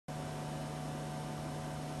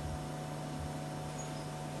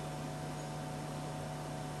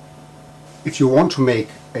If you want to make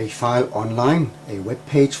a file online, a web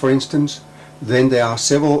page for instance, then there are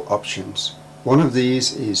several options. One of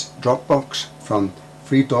these is Dropbox from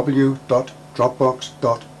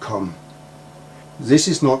www.dropbox.com. This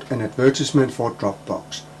is not an advertisement for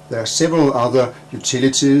Dropbox. There are several other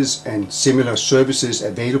utilities and similar services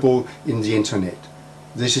available in the internet.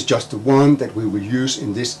 This is just the one that we will use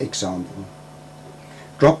in this example.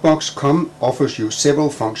 Dropbox.com offers you several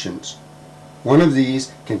functions. One of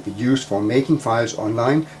these can be used for making files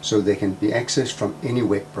online so they can be accessed from any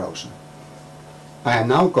web browser. I am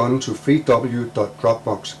now gone to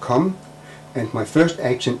www.dropbox.com and my first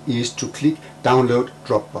action is to click Download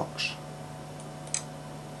Dropbox.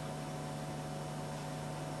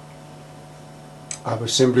 I will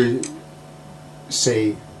simply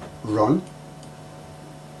say Run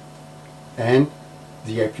and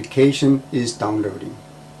the application is downloading.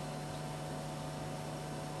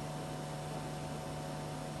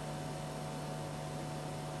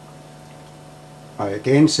 I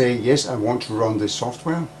again say yes, I want to run this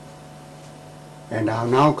software, and I'll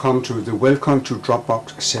now come to the Welcome to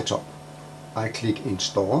Dropbox setup. I click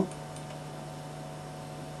Install.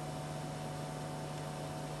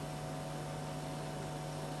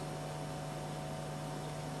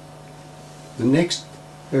 The next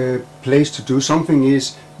place to do something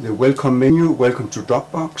is the Welcome menu, Welcome to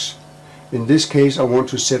Dropbox. In this case I want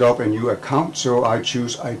to set up a new account, so I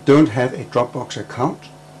choose I don't have a Dropbox account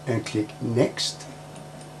and click Next.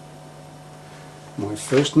 My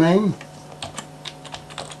first name,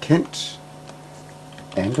 Kent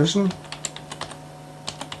Andersen.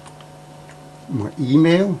 My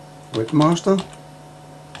email,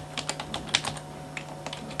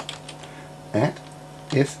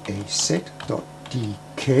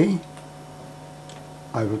 webmaster@faz.dk.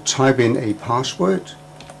 I will type in a password.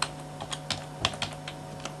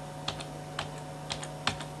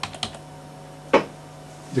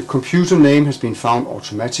 The computer name has been found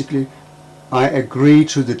automatically. I agree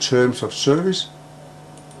to the terms of service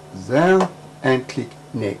there and click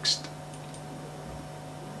Next.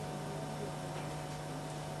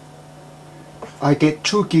 I get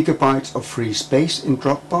 2 GB of free space in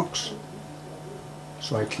Dropbox,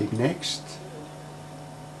 so I click Next.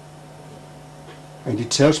 And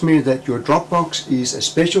it tells me that your Dropbox is a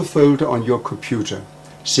special folder on your computer.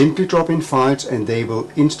 Simply drop in files and they will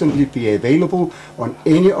instantly be available on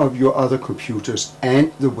any of your other computers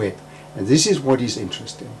and the web. And this is what is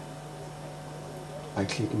interesting. I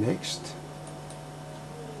click Next.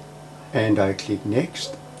 And I click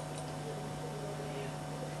Next.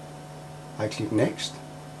 I click Next.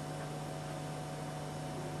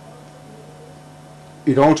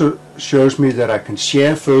 It also shows me that I can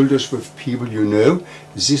share folders with people you know.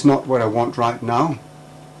 This is not what I want right now.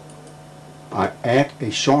 I add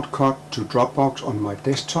a shortcut to Dropbox on my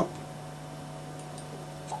desktop.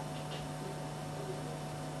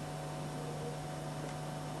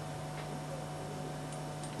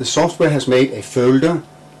 The software has made a folder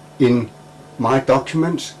in my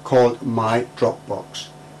documents called My Dropbox,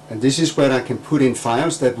 and this is where I can put in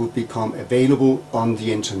files that will become available on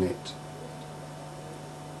the internet.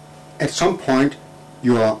 At some point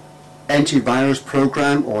your antivirus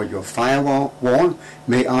program or your firewall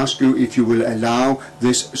may ask you if you will allow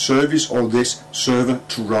this service or this server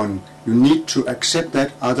to run. You need to accept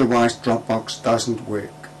that, otherwise Dropbox doesn't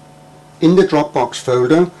work. In the Dropbox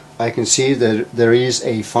folder I can see that there is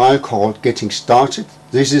a file called Getting Started.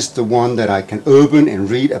 This is the one that I can open and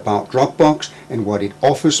read about Dropbox and what it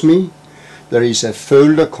offers me. There is a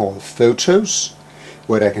folder called Photos,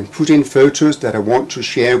 where I can put in photos that I want to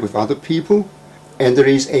share with other people. And there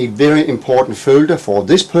is a very important folder for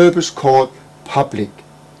this purpose called Public.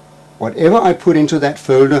 Whatever I put into that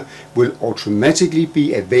folder will automatically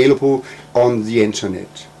be available on the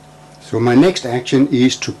internet. So my next action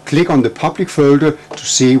is to click on the public folder to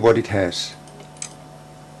see what it has.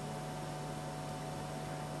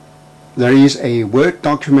 There is a Word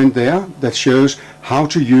document there that shows how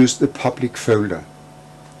to use the public folder.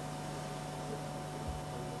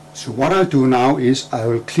 So what I'll do now is I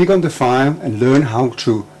will click on the file and learn how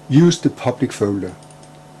to use the public folder.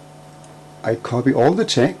 I copy all the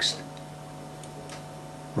text,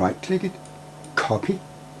 right click it, copy.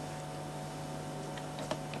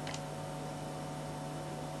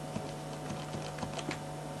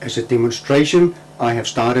 As a demonstration, I have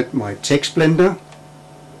started my text blender.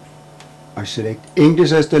 I select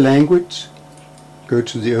English as the language, go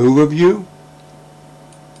to the overview.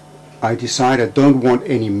 I decide I don't want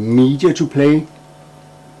any media to play.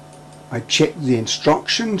 I check the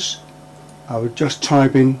instructions. I will just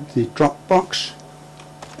type in the Dropbox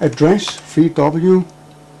address 3W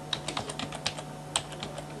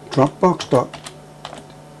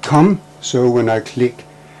Dropbox.com. So when I click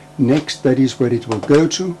next, that is where it will go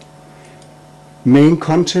to. Main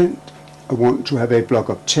content, I want to have a block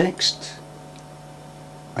of text.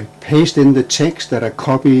 I paste in the text that I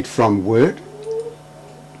copied from Word.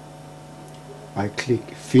 I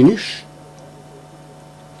click finish.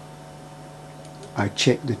 I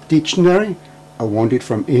check the dictionary. I want it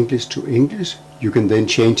from English to English. You can then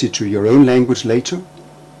change it to your own language later.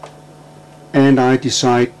 And I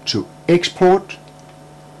decide to export.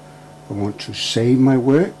 I want to save my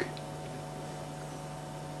work.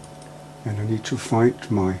 And I need to find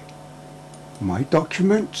my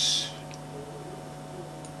documents.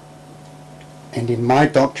 And in my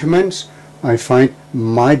documents, I find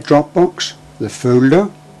my Dropbox, the folder.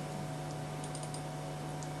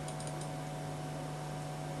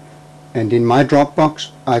 And in my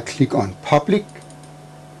Dropbox, I click on Public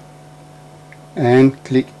and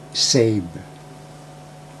click Save.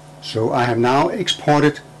 So I have now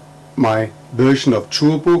exported my version of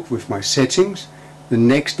Toolbook with my settings. The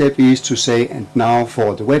next step is to say, and now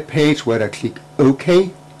for the web page, where I click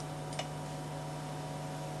OK.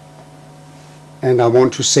 And I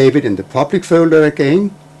want to save it in the public folder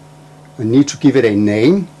again. I need to give it a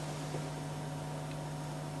name.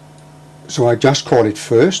 So I just call it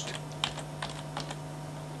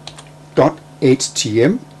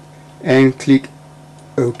first.htm and click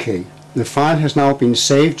OK. The file has now been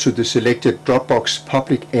saved to the selected Dropbox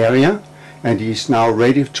public area and is now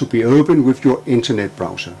ready to be opened with your internet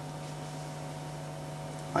browser.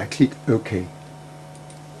 I click OK.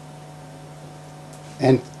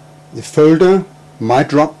 And the folder My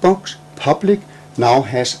Dropbox Public now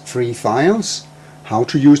has 3 files. How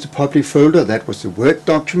to use the public folder, that was the Word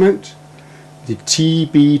document. The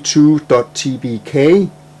tb2.tbk,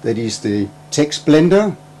 that is the text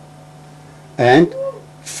blender. And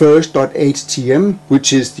first.htm,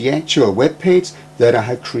 which is the actual web page that I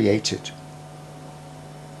have created.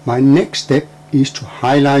 My next step is to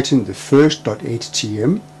highlight in the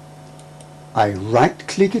first.htm. I right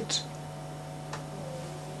click it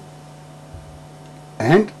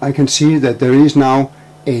and I can see that there is now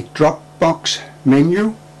a Dropbox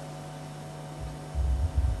menu.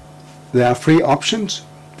 There are 3 options: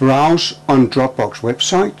 browse on Dropbox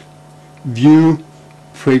website, view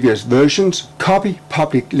previous versions, copy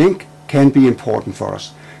public link can be important for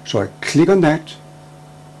us. So I click on that.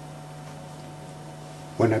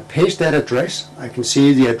 When I paste that address, I can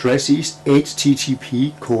see the address is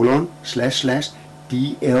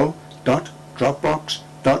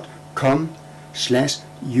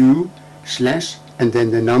http://dl.dropbox.com/u/ and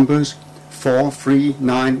then the numbers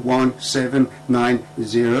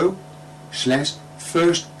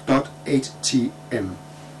 439170/first.htm.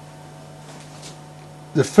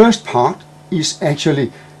 The first part is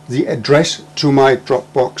actually the address to my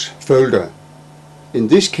Dropbox folder. In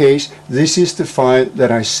this case, this is the file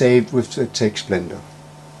that I saved with the text blender.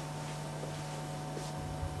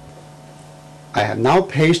 I have now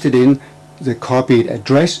pasted in the copied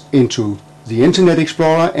address into the Internet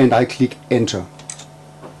Explorer and I click Enter.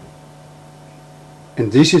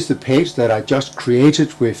 And this is the page that I just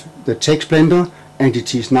created with the text blender, and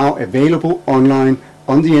it is now available online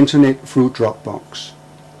on the internet through Dropbox.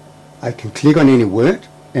 I can click on any word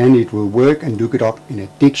and it will work and look it up in a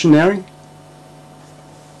dictionary.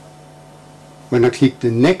 When I click the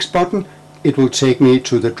next button, it will take me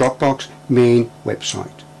to the Dropbox main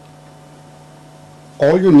website.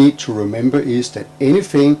 All you need to remember is that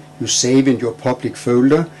anything you save in your public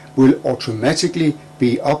folder will automatically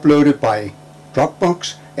be uploaded by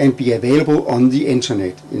Dropbox and be available on the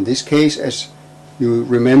internet. In this case, as you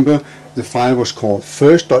remember, the file was called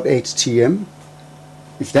first.htm.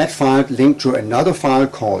 If that file linked to another file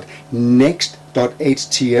called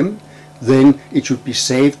next.htm, then it should be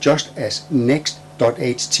saved just as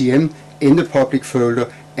next.htm in the public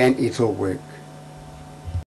folder and it will work.